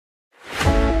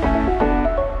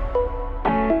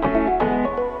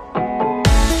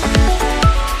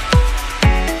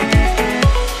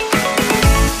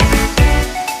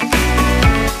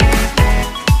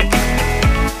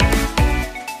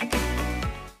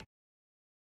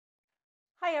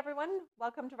Hi everyone,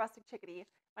 welcome to Rustic Chickadee.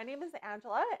 My name is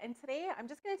Angela and today I'm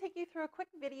just going to take you through a quick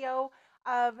video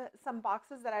of some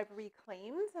boxes that I've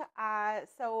reclaimed.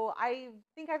 So I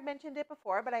think I've mentioned it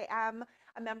before, but I am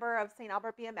a member of St.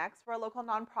 Albert BMX. We're a local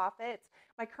nonprofit.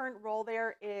 My current role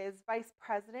there is vice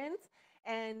president,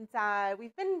 and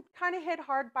we've been kind of hit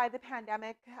hard by the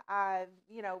pandemic.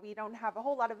 We don't have a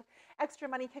whole lot of extra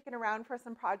money kicking around for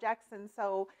some projects, and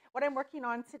so what I'm working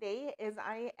on today is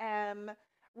I am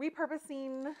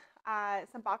repurposing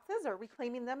some boxes or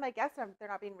reclaiming them, I guess. They're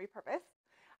not being repurposed.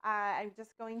 I'm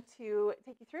just going to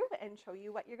take you through and show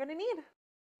you what you're going to need.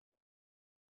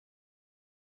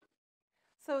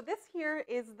 So this here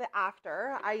is the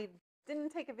after. I didn't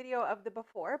take a video of the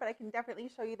before, but I can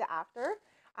definitely show you the after.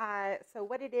 So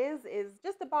what it is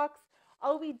just a box.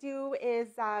 All we do is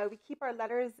we keep our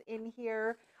letters in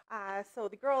here. So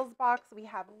the girls' box, we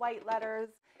have white letters,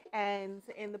 and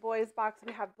in the boys' box,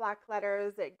 we have black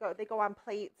letters. They go on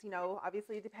plates,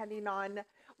 obviously depending on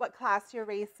what class you're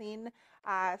racing.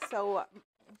 So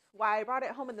why I brought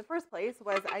it home in the first place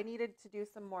was I needed to do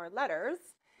some more letters,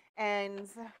 and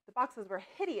the boxes were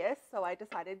hideous, so I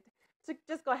decided to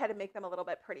just go ahead and make them a little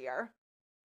bit prettier.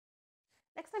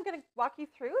 Next, I'm going to walk you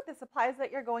through the supplies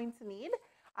that you're going to need.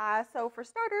 So for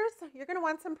starters, you're going to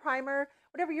want some primer.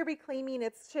 Whatever you're reclaiming,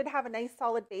 it should have a nice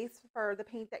solid base for the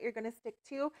paint that you're going to stick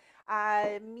to.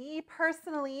 Me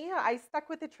personally, I stuck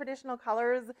with the traditional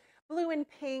colors, blue and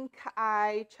pink.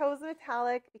 I chose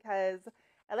metallic because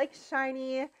I like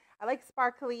shiny, I like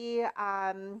sparkly.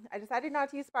 I decided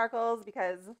not to use sparkles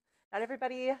because not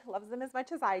everybody loves them as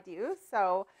much as I do.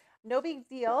 So no big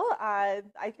deal. I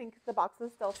think the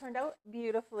boxes still turned out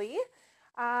beautifully.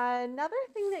 Another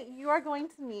thing that you are going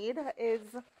to need is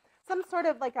some sort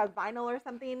of like a vinyl or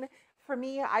something. For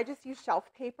me, I just use shelf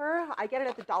paper. I get it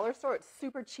at the dollar store. It's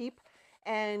super cheap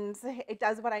and it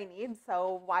does what I need.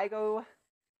 So why go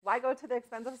to the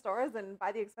expensive stores and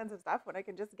buy the expensive stuff when I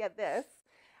can just get this?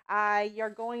 You're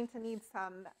going to need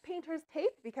some painter's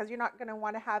tape because you're not going to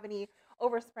want to have any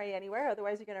overspray anywhere.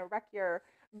 Otherwise, you're going to wreck your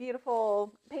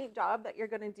beautiful paint job that you're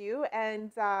going to do.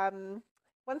 And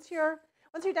once you're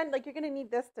done, like, you're going to need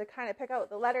this to kind of pick out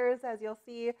the letters, as you'll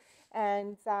see.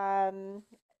 And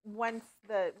once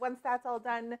that's all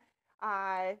done,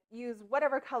 use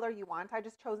whatever color you want. I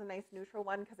just chose a nice neutral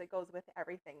one because it goes with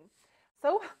everything.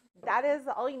 So that is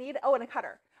all you need. Oh, and a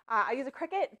cutter. I use a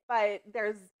Cricut, but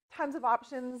there's tons of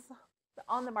options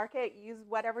on the market. Use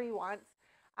whatever you want.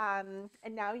 And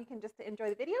now you can just enjoy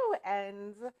the video.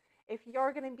 And if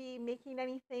you're going to be making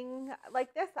anything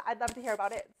like this, I'd love to hear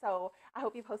about it. So I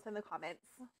hope you post in the comments.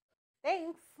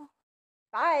 Thanks.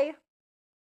 Bye.